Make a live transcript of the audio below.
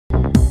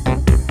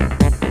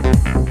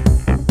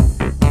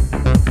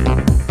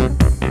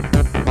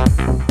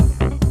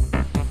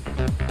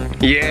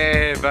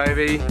Yeah,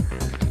 baby.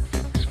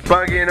 It's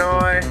Buggy and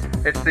I.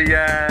 It's the,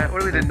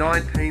 what are we, the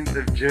 19th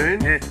of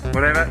June? Yeah.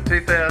 Whatever,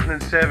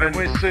 2007.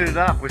 We're suited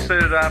up. We're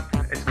suited up.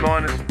 It's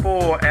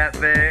 -4 out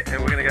there,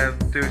 and we're going to go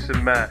do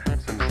some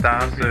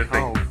star surfing.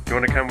 Cold. You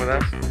want to come with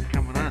us?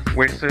 Come with us.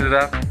 We're suited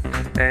up,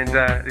 and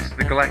this is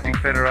the Galactic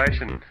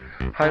Federation.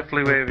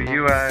 Hopefully wherever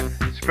you are,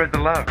 spread the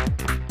love.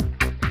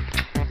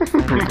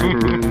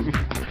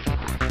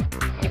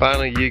 If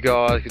only you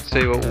guys could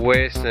see what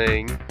we're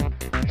seeing.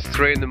 It's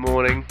 3 in the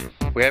morning.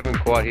 We haven't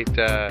quite hit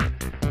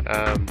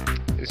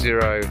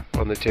 0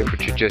 on the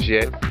temperature just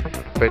yet,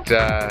 but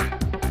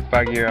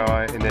Buggy and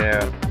I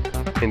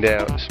in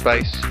our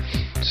space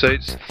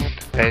suits,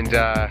 and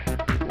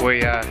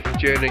we are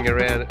journeying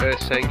around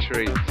Earth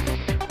Sanctuary.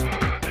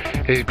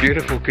 These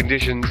beautiful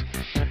conditions.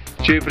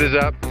 Jupiter's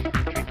up,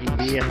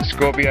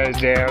 Scorpio's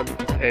down,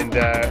 and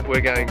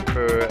we're going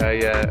for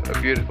a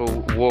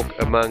beautiful walk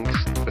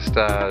amongst the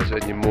stars,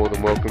 and you're more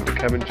than welcome to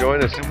come and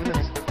join us. Come with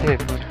us. Yeah.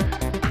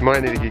 You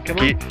might need to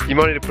you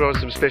might need to put on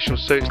some special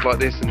suits like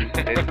this and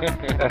get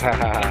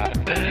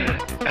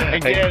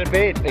out of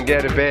bed. And get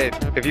out of bed.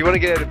 If you want to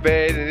get out of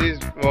bed, it is,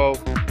 well,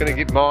 going to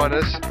get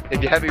minus.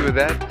 If you're happy with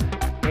that,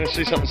 Want to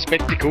see something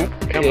spectacle?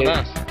 Come with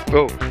us.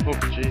 Oh,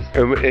 jeez.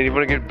 And you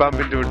want to get bumped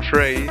into a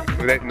tree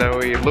without knowing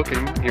where you're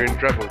looking, you're in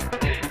trouble.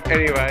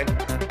 Anyway,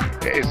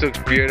 it looks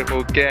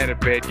beautiful. Get out of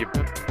bed, you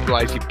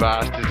lazy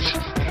bastards.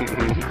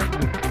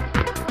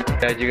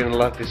 Dad, you're going to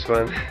love this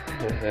one.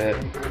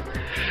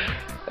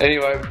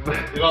 Anyway,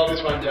 You like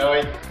this one,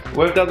 Joey?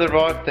 we've done the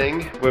right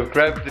thing. We've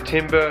grabbed the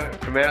timber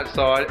from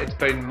outside. It's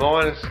been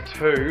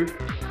 -2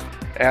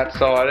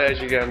 outside, as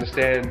you can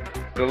understand.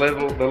 The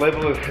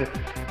level of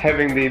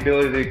having the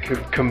ability to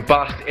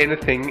combust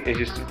anything is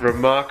just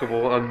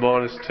remarkable on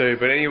 -2.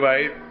 But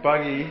anyway,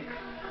 Buggy,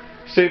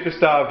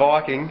 superstar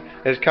Viking,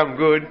 has come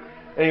good.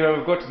 Anyway,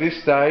 we've got to this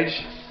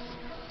stage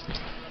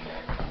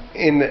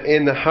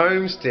in the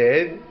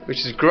homestead,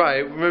 which is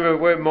great. Remember,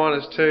 we're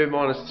 -2,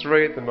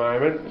 -3 at the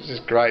moment, which is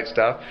great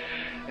stuff.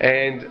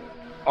 And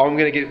I'm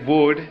going to get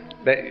wood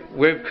that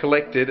we've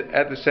collected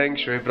at the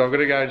sanctuary, but I'm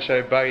going to go and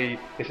show Buggy,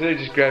 instead of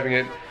just grabbing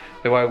it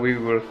the way we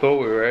would have thought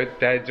we were.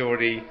 Dad's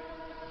already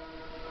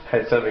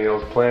had something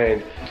else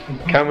planned.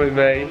 Come with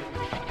me.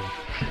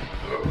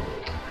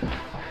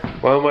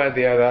 One way or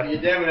the other.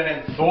 Your dad would have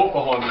had thought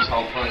behind this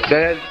whole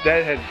place.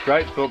 Dad had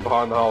great thought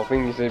behind the whole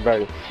thing, you see,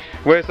 baby.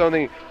 Where's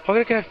something? I'm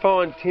going to go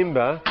find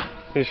timber,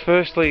 because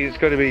firstly it's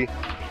got to be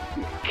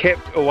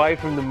kept away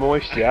from the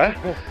moisture.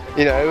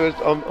 You know,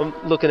 I'm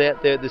looking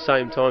out there at the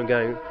same time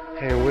going,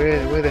 hey,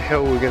 where the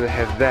hell are we going to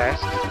have that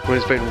when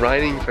it's been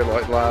raining for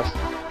like the last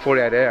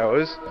 48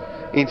 hours,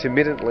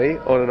 intermittently,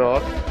 on and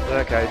off.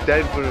 Okay,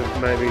 Dad would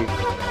have maybe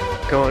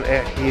gone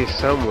out here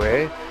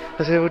somewhere.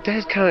 I said, well,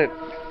 Dad can't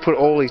put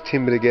all his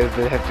timber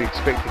together and have to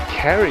expect to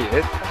carry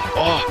it.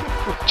 Oh,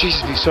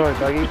 Jesus, be sorry,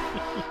 Buggy.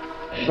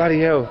 Bloody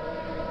hell.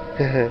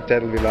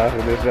 Dad will be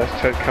laughing at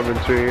this coming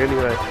through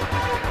anyway.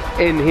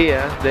 In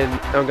here, then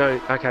I'm going,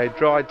 okay,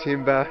 dry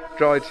timber.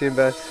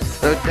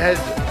 Now,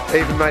 Dad's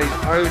even made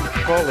his own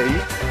trolley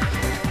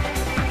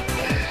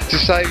to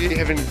save you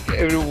having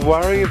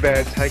worrying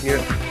about taking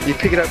it. You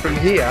pick it up from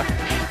here.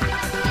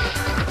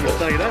 We'll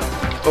take it up.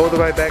 All the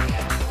way back.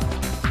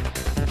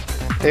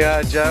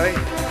 Yeah, Joey.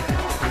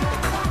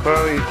 Where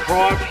are we?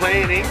 Prior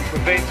planning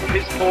prevents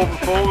piss poor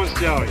performance,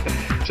 Joey.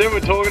 See what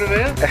we're talking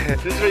about?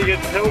 This is what you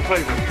get to tell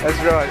people.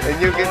 That's right,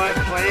 and you'll get. Prior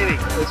planning.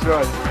 That's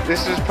right.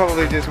 This is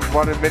probably just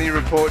one of many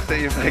reports that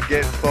you may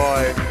get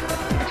by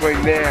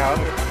between now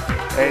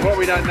and. What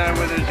we don't know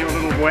whether your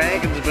little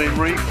wagons have been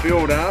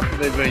refilled after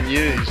they've been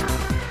used.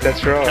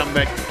 That's right. Come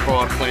back to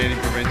prior planning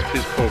prevents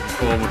piss poor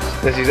performance.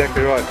 That's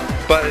exactly right.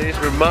 But it is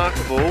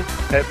remarkable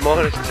at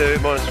 -2,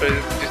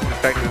 -3, just the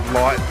fact that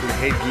lights and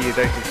headgear is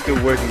actually still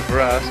working for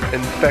us,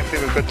 and the fact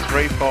that we've got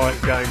 3 fires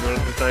going on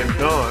at the same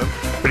time,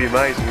 pretty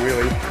amazing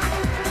really.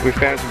 We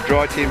found some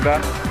dry timber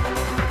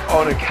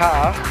on a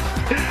car,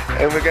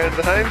 and we're going to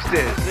the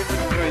homestead.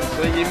 Between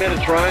senior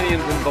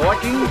Mediterraneans and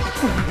Vikings.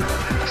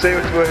 See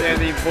what's working. And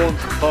the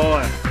importance of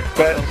fire.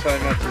 But not so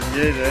much as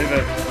you do,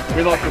 but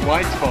we like the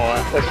weights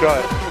fire. That's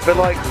right. But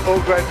like all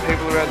great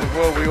people around the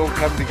world, we all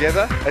come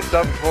together at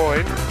some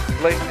point,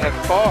 at least to have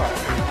fire.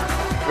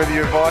 Whether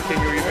you're a Viking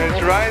or you're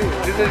Mediterranean.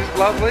 Isn't it just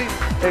lovely?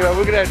 Anyway,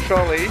 we're going to have a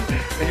trolley,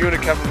 and you want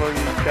to come along,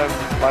 you can come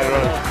later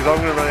on, because I'm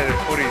going to run out of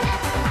footage,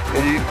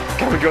 and you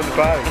come and join the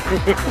party.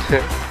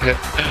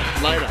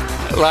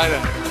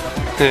 Later.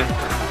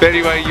 But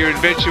anyway, your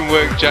invention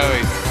worked,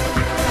 Joey.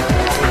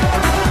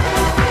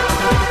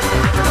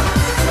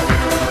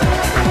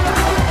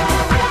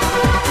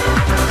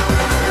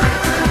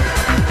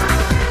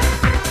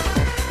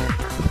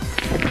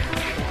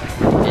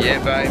 Yeah,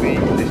 baby,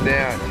 it's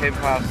now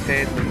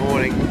 10:10 in the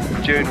morning,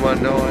 June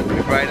 19.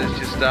 The rain has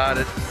just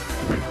started.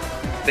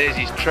 There's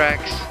his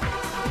tracks.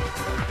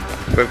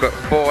 We've got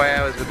 4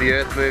 hours with the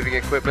earth moving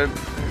equipment.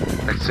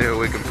 Let's see what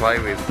we can play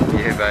with.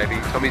 Yeah, baby.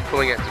 Tommy's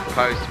pulling out some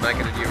posts,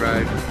 making a new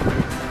road.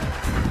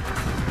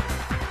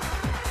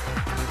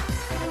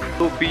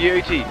 Oh,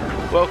 beauty.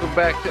 Welcome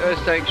back to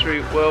Earth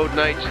Sanctuary World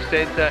Nature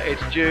Centre.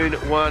 It's June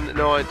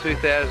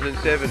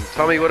 2007.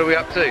 Tommy, what are we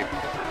up to? We're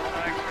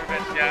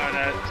about to go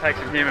and take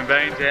some human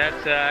beings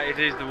out. It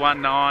is the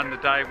 1/9, the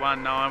day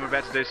 1/9. We're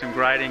about to do some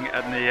grading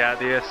on the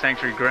Earth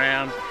Sanctuary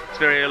grounds. It's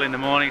very early in the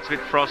morning, it's a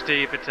bit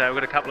frosty, but we've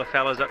got a couple of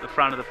fellas up the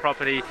front of the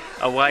property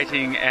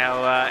awaiting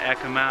our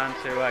command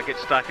to get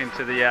stuck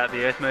into the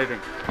earth moving.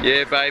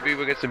 Yeah baby,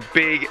 we've got some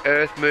big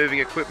earth moving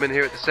equipment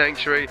here at the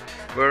sanctuary.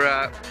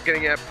 We're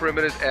getting our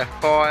perimeters, our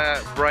fire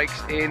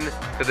breaks in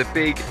for the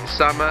big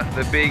summer,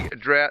 the big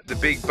drought, the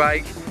big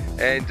bake.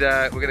 And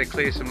we're going to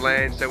clear some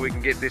land so we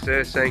can get this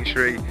Earth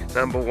Sanctuary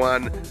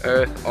 #1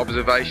 Earth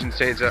Observation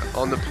Centre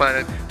on the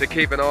planet to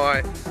keep an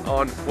eye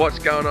on what's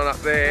going on up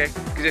there.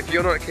 Because if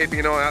you're not keeping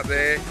an eye up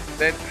there,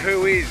 then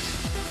who is?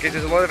 Because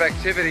there's a lot of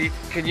activity.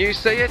 Can you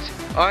see it?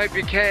 I hope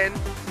you can.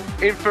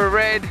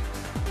 Infrared.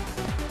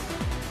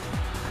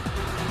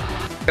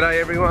 G'day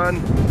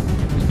everyone.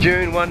 It's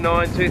June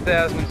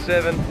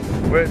 19/2007.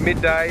 We're at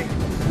midday.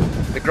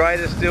 The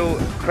grader's still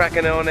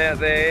cracking on out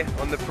there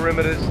on the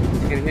perimeters.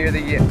 You can hear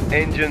the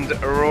engines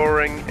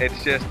roaring.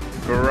 It's just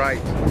great.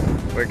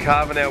 We're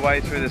carving our way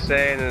through the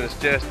sand and it's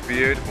just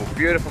beautiful.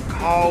 Beautiful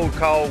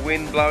cold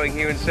wind blowing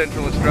here in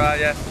Central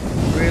Australia.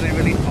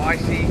 Really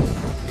icy.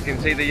 You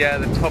can see the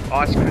top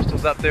ice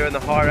crystals up there in the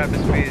higher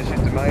atmosphere. It's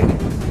just amazing.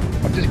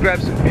 I've just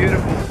grabbed some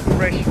beautiful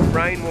fresh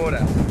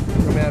rainwater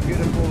from our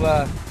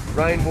beautiful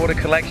rainwater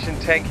collection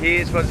tank here.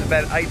 This one's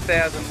about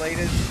 8,000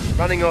 litres,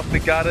 running off the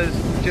gutters,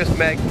 just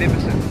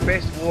magnificent.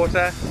 Best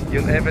water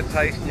you'll ever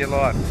taste in your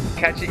life.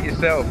 Catch it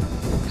yourself,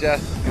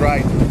 just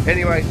great.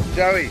 Anyway,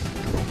 Joey,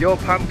 your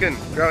pumpkin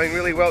growing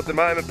really well at the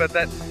moment, but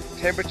that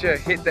temperature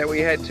hit that we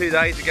had 2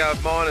 days ago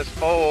of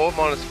 -4,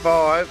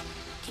 -5,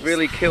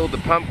 really killed the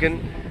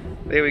pumpkin.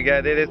 There we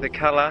go, there's the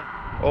colour,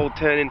 all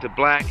turned into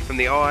black from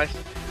the ice,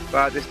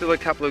 but there's still a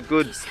couple of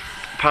good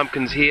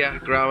pumpkins here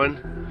growing.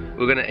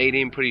 We're going to eat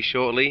him pretty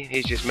shortly.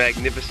 He's just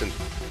magnificent.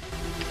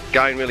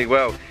 Going really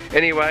well.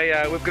 Anyway,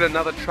 we've got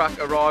another truck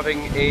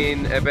arriving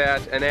in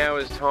about an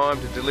hour's time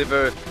to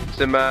deliver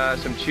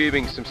some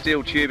tubing, some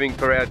steel tubing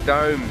for our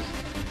domes.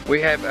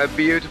 We have a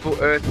beautiful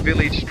Earth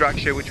Village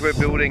structure which we're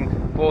building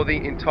for the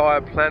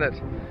entire planet.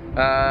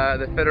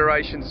 The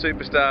Federation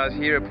superstars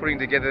here are putting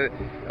together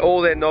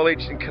all their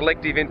knowledge and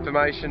collective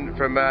information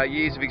from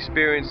years of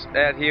experience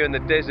out here in the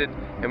desert,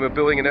 and we're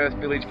building an Earth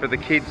Village for the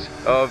kids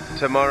of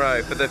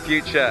tomorrow, for the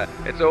future.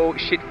 It's all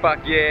shit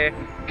fuck yeah.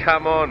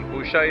 Come on,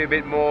 we'll show you a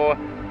bit more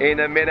in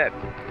a minute.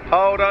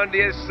 Hold on to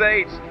your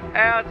seats.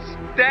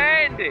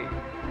 Outstanding.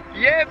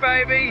 Yeah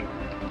baby.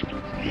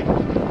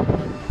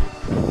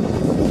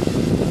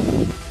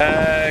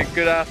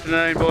 Good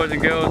afternoon boys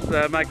and girls,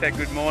 make that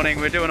good morning.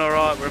 We're doing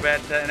alright, we're about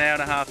an hour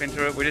and a half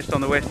into it. We're just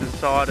on the western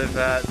side of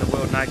the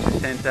World Nature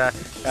Centre.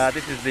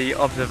 This is the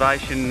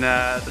observation,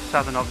 the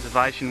southern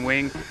observation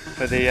wing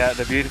for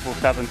the beautiful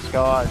southern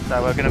skies.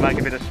 So we're going to make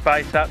a bit of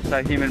space up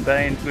so human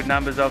beings, good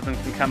numbers of them,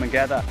 can come and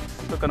gather.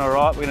 It's looking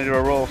alright, we're going to do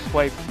a royal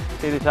sweep.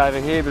 See this over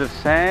here, a bit of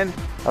sand,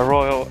 a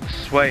royal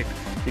sweep.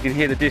 You can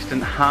hear the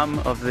distant hum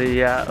of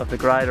the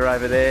grader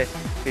over there.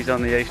 He's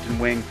on the eastern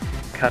wing,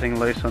 cutting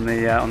loose on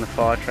the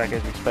fire track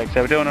as we speak.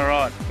 So we're doing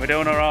alright, we're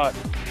doing alright.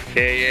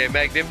 Yeah,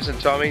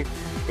 magnificent Tommy.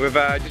 We've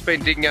just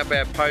been digging up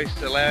our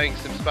posts, allowing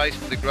some space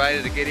for the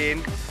grader to get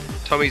in.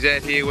 Tommy's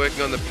out here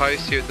working on the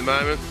posts here at the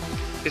moment.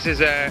 This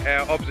is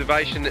our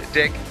observation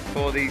deck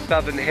for the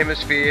southern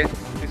hemisphere.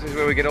 This is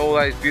where we get all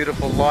those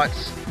beautiful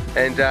lights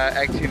and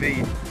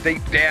activity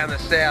deep down the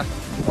south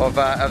of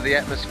the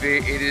atmosphere.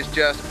 It is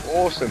just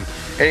awesome.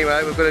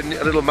 Anyway, we've got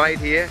a little mate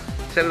here.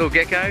 It's a little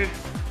gecko.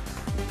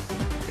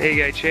 There you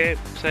go, champ.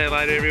 Say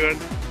hello to everyone.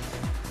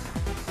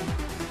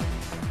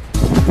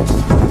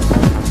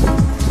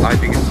 I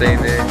hope you can see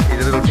him there.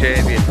 He's a little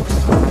champion.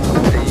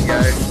 There you go,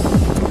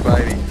 little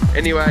baby.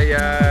 Anyway,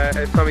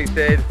 as Tommy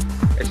said,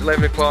 it's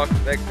 11 o'clock.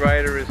 That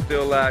grader is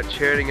still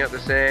churning up the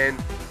sand,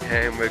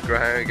 and we're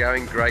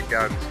going great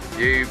guns.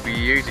 You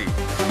beauty.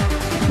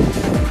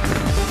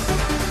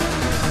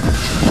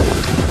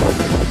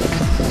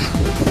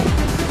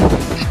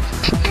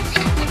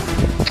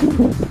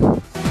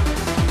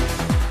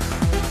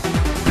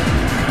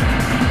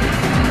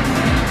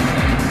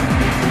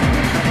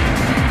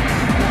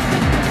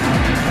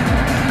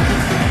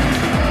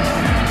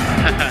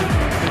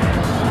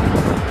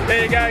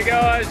 There you go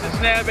guys,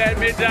 it's now about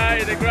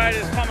midday. The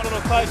grader's come a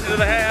little closer to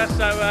the house,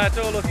 so it's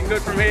all looking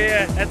good from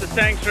here at the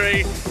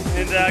sanctuary,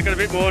 and got a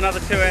bit more, another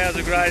 2 hours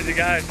of grade to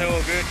go, so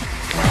all good.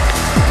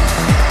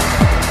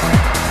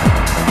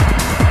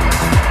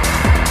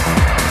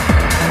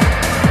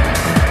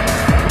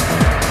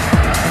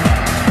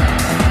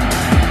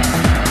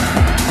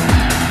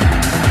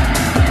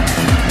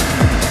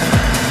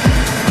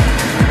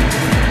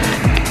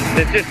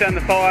 They've just done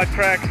the fire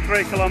tracks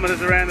 3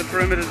 kilometres around the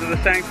perimeters of the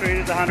sanctuary.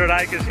 There's 100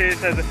 acres here,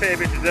 so there's a fair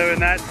bit to do in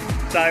that.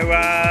 So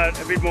a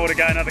bit more to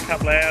go, another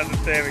couple of hours, and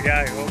there we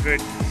go, all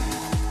good.